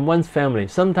away from one's family.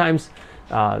 Sometimes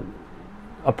a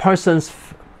person's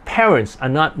parents are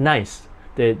not nice.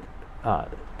 They're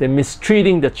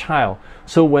mistreating the child.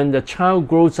 So when the child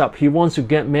grows up, he wants to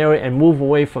get married and move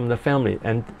away from the family.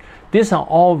 And these are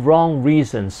all wrong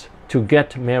reasons to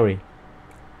get married.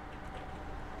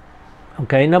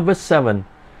 Okay, number 7.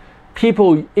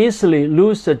 People easily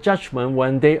lose the judgment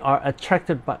when they are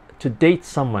attracted to date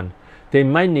someone. They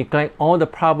might neglect all the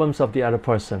problems of the other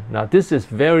person. Now, this is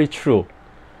very true.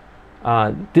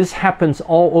 This happens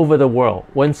all over the world.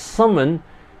 When someone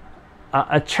are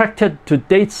attracted to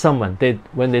date someone,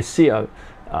 when they see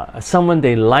someone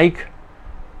they like,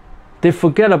 they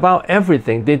forget about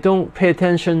everything. They don't pay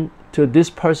attention to this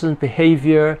person's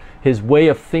behavior, his way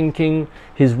of thinking,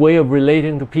 his way of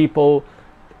relating to people.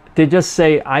 They just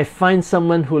say, I find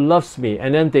someone who loves me,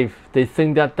 and then they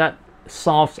think that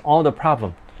solves all the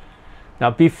problem. Now,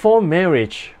 before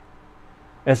marriage,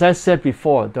 as I said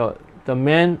before, the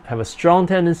man have a strong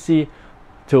tendency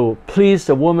to please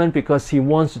the woman because he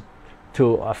wants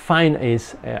to find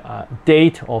a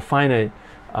date or find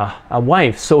a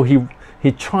wife. So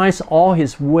he tries all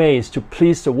his ways to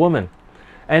please the woman.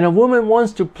 And a woman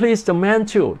wants to please the man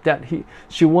too, that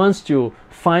she wants to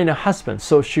find a husband,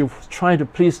 so she tries to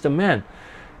please the man.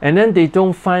 And then they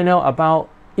don't find out about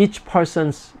each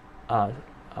person's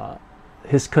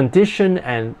his condition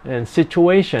and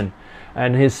situation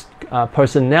and his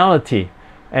personality,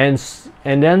 and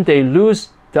then they lose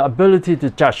the ability to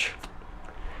judge,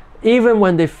 even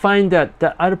when they find that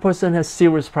the other person has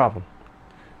serious problem.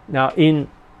 Now, in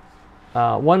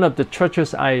one of the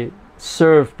churches I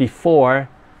served before,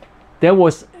 there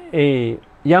was a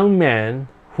young man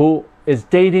who is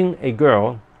dating a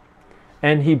girl,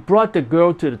 and he brought the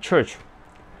girl to the church.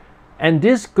 And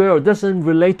this girl doesn't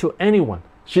relate to anyone.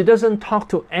 She doesn't talk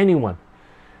to anyone.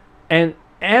 And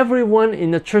everyone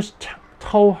in the church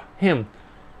told him,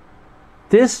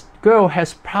 this girl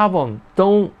has problem.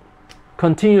 Don't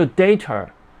continue to date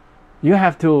her. You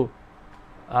have to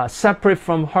separate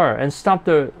from her and stop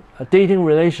the dating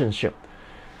relationship.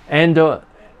 And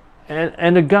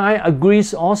the guy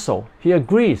agrees also. He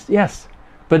agrees, yes.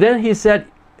 But then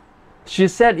she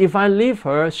said, if I leave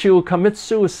her, she will commit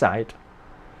suicide.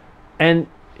 And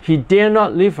he dare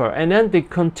not leave her. And then they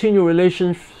continue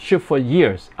relationship for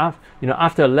years.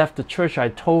 After I left the church, I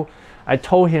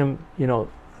told him,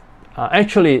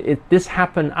 actually this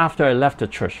happened after I left the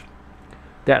church.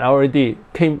 That I already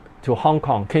came back to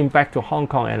Hong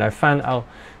Kong, and I found out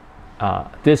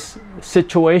this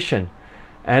situation.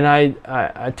 And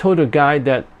I told the guy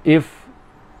that if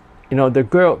the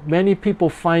girl, many people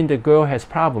find the girl has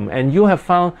problem, and you have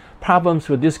found problems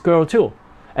with this girl too.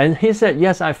 And he said,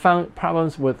 yes, I found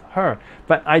problems with her,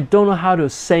 but I don't know how to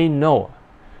say no.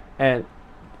 And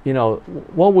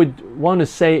what we want to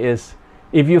say is,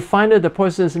 if you find that the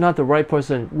person is not the right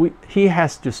person, he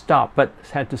has to stop, but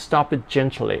had to stop it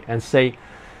gently and say,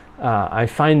 I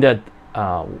find that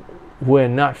we're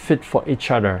not fit for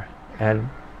each other, and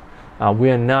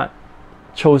we are not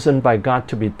chosen by God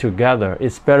to be together.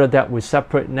 It's better that we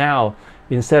separate now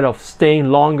instead of staying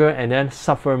longer and then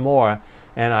suffer more.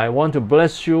 And I want to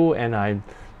bless you, and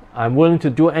I'm willing to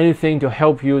do anything to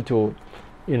help you to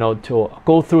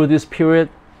go through this period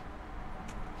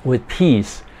with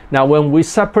peace. Now, when we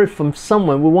separate from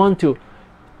someone, we want to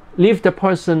leave the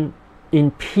person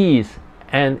in peace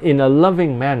and in a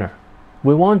loving manner.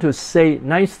 We want to say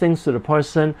nice things to the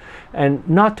person, and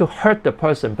not to hurt the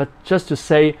person, but just to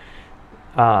say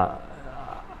that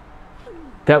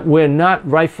we're not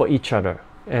right for each other,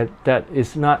 and that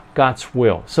is not God's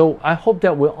will. So I hope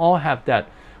that we all have that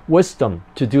wisdom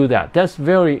to do that. That's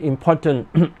very important,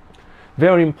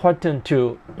 very important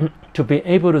to be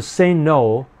able to say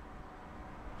no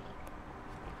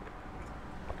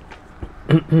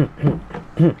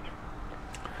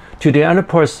to the other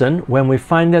person when we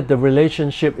find that the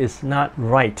relationship is not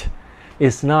right,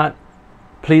 is not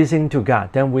pleasing to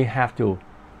God. Then we have to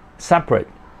separate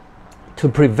to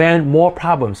prevent more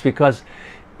problems, because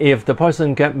if the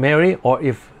person get married, or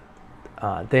if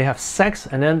they have sex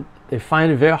and then they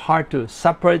find it very hard to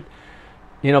separate,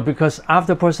 because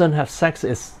after the person has sex,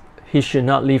 he should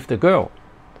not leave the girl.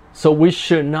 So we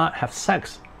should not have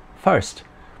sex first.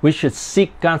 We should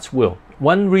seek God's will.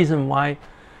 One reason why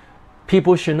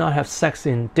people should not have sex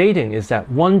in dating is that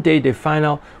one day they find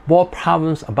out more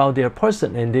problems about their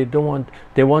person, and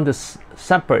they want to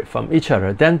separate from each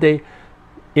other. Then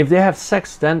if they have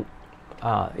sex, then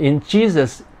in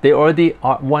Jesus, they already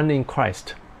are one in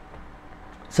Christ.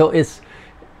 So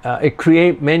it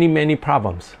creates many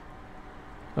problems.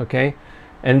 Okay,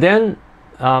 and then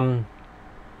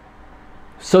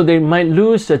so they might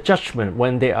lose the judgment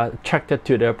when they are attracted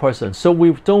to their person. So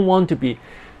we don't want to be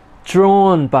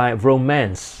drawn by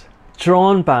romance,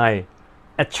 drawn by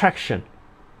attraction,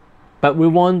 but we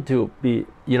want to be,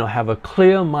 have a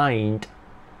clear mind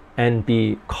and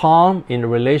be calm in the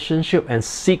relationship and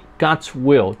seek God's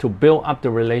will to build up the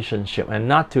relationship, and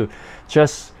not to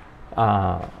just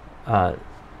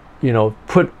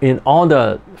put in all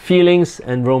the feelings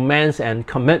and romance and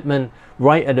commitment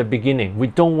right at the beginning. We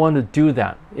don't want to do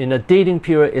that. In a dating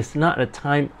period, it's not a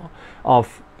time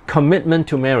of commitment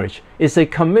to marriage. It's a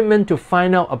commitment to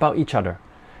find out about each other.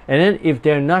 And then if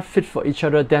they're not fit for each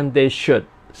other, then they should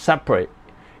separate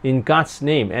in God's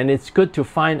name. And it's good to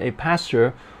find a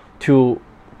pastor to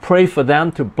pray for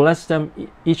them, to bless them,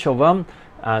 each of them,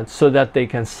 so that they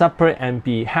can separate and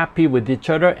be happy with each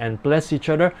other and bless each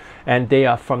other. And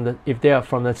if they are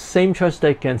from the same church,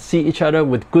 they can see each other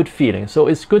with good feelings. So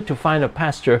it's good to find a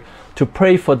pastor to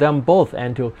pray for them both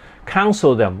and to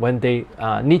counsel them when they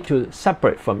need to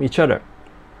separate from each other.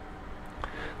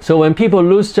 So when people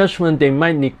lose judgment, they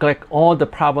might neglect all the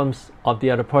problems of the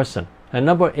other person. And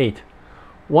number 8,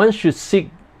 one should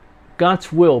seek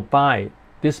God's will by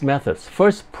these methods.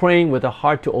 First, praying with a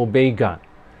heart to obey God.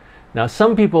 Now,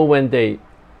 some people, when they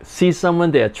see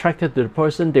someone, they're attracted to the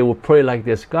person, they will pray like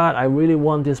this: God, I really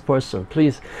want this person.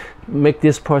 Please make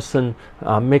this person,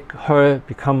 make her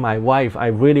become my wife. I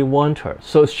really want her.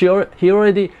 So he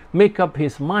already make up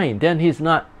his mind. Then he's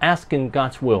not asking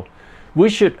God's will. We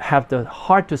should have the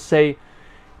heart to say,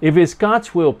 if it's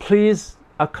God's will, please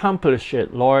accomplish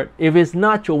it, Lord. If it's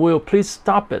not your will, please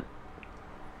stop it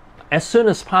as soon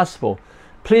as possible.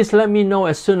 Please let me know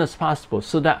as soon as possible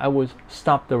so that I will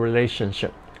stop the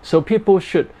relationship. So people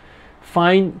should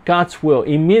find God's will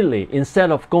immediately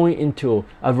instead of going into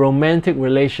a romantic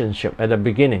relationship at the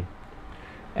beginning.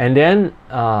 And then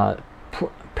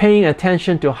paying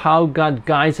attention to how God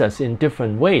guides us in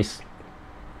different ways.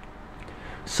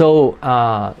 So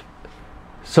God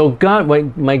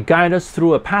might guide us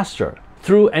through a pastor,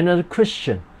 through another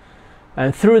Christian,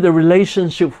 and through the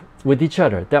relationship with each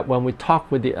other, that when we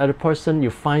talk with the other person, you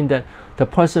find that the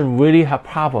person really have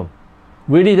problem,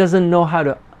 really doesn't know how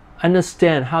to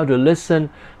understand, how to listen,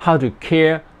 how to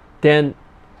care. Then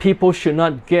people should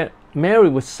not get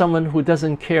married with someone who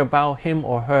doesn't care about him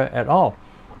or her at all.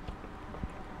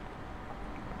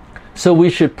 So we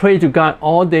should pray to God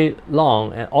all day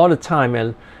long and all the time,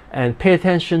 and pay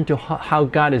attention to how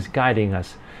God is guiding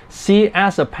us. See,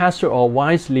 as a pastor or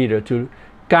wise leader, to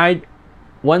guide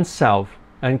oneself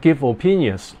and give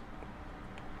opinions.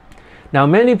 Now,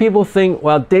 many people think,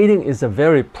 well, dating is a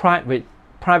very private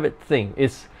thing.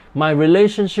 It's my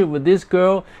relationship with this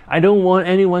girl. I don't want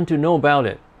anyone to know about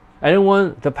it. I don't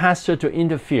want the pastor to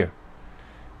interfere.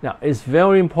 Now, it's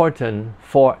very important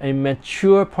for a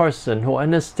mature person who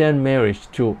understands marriage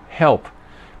to help,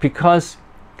 because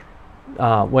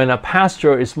when a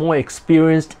pastor is more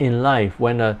experienced in life,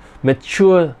 when a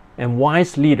mature and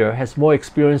wise leader has more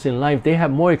experience in life, they have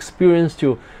more experience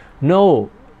to know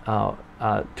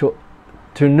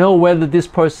to know whether this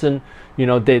person,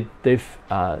 they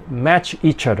match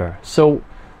each other. So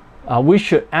we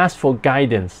should ask for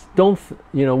guidance.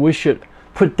 We should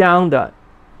put down the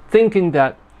thinking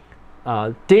that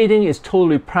dating is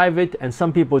totally private, and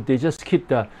some people, they just keep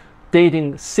the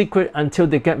dating secret until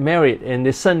they get married, and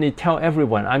they suddenly tell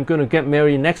everyone, I'm going to get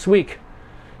married next week,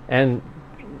 and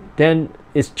then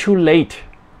it's too late.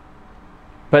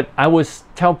 But I would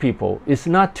tell people, it's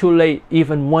not too late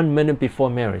even 1 minute before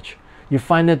marriage. You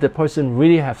find that the person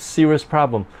really have serious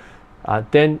problem,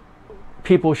 then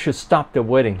people should stop the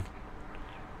wedding.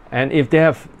 And if they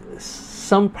have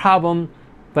some problem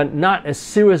but not as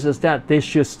serious as that, they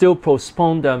should still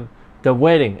postpone the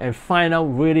wedding and find out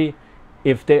really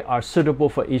if they are suitable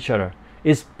for each other.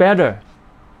 It's better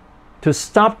to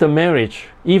stop the marriage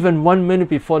even 1 minute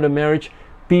before the marriage,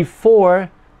 before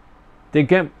they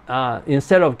get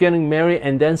instead of getting married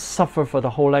and then suffer for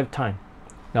the whole lifetime.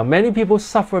 Now, many people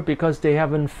suffer because they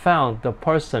haven't found the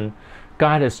person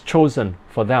God has chosen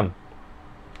for them.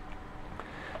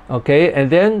 Okay, and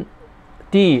then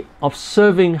D,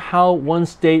 observing how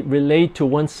one's date relate to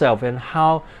oneself and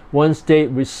how one's date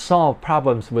resolve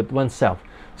problems with oneself.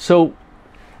 So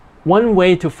one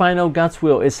way to find out God's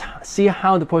will is see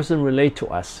how the person relate to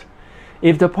us.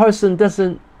 If the person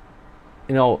doesn't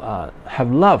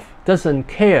have love, doesn't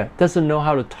care, doesn't know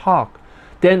how to talk,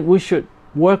 then we should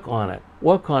work on it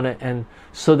and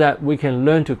so that we can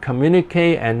learn to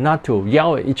communicate and not to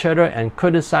yell at each other and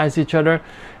criticize each other,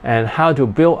 and how to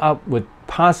build up with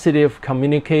positive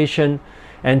communication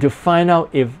and to find out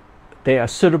if they are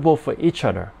suitable for each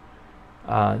other.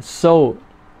 So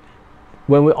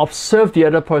when we observe the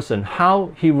other person,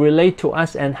 how he relate to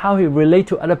us and how he relate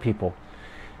to other people.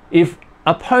 If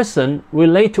a person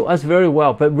relate to us very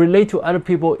well but relate to other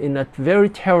people in a very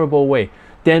terrible way,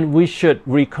 then we should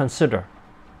reconsider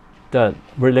the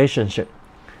relationship.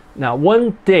 Now,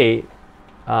 one day,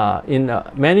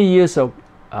 many years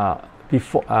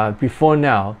before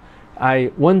now,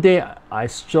 one day I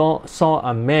saw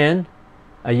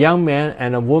a young man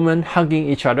and a woman hugging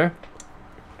each other,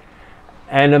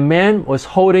 and the man was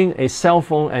holding a cell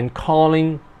phone and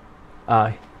calling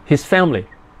his family.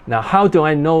 Now, how did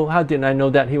I know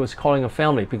that he was calling a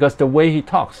family? Because the way he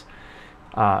talks,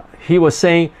 he was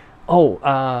saying, "Oh,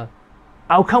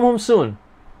 I'll come home soon.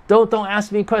 Don't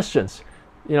ask me questions."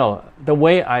 You know, the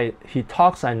way he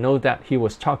talks, I know that he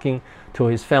was talking to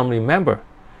his family member.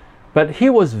 But he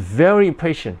was very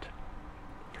patient.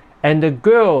 And the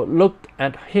girl looked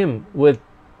at him with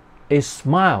a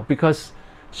smile because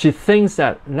she thinks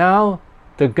that now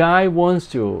the guy wants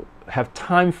to have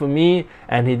time for me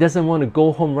and he doesn't want to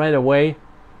go home right away.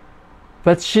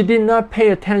 But she did not pay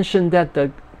attention that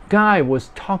the guy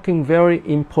was talking very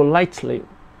impolitely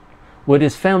with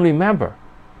his family member.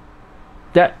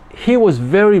 That he was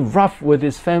very rough with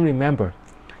his family member,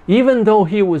 even though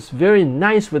he was very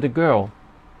nice with the girl.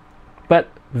 But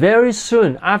very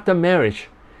soon after marriage,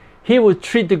 he would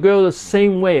treat the girl the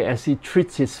same way as he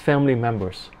treats his family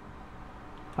members.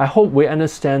 I hope we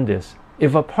understand this.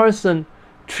 If a person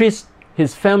treats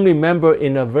his family member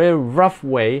in a very rough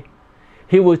way,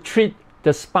 he will treat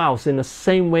the spouse in the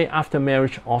same way after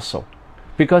marriage also.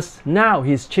 Because now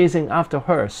he's chasing after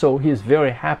her, so he's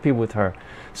very happy with her.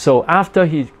 So after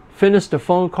he finished the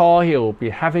phone call, he will be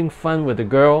having fun with the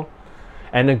girl.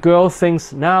 And the girl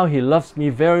thinks, now he loves me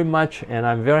very much and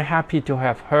I'm very happy to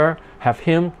have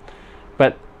him.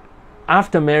 But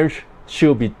after marriage,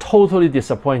 she'll be totally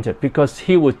disappointed because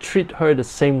he will treat her the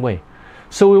same way.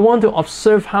 So we want to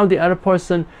observe how the other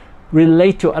person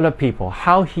relate to other people,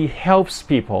 how he helps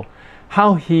people,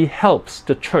 how he helps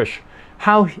the church,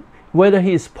 whether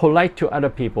he is polite to other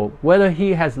people, whether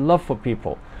he has love for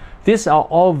people. These are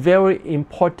all very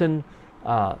important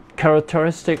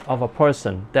characteristics of a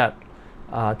person that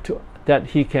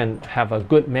he can have a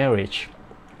good marriage.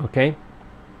 Okay?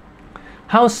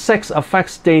 How sex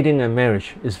affects dating and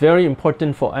marriage is very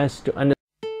important for us to understand.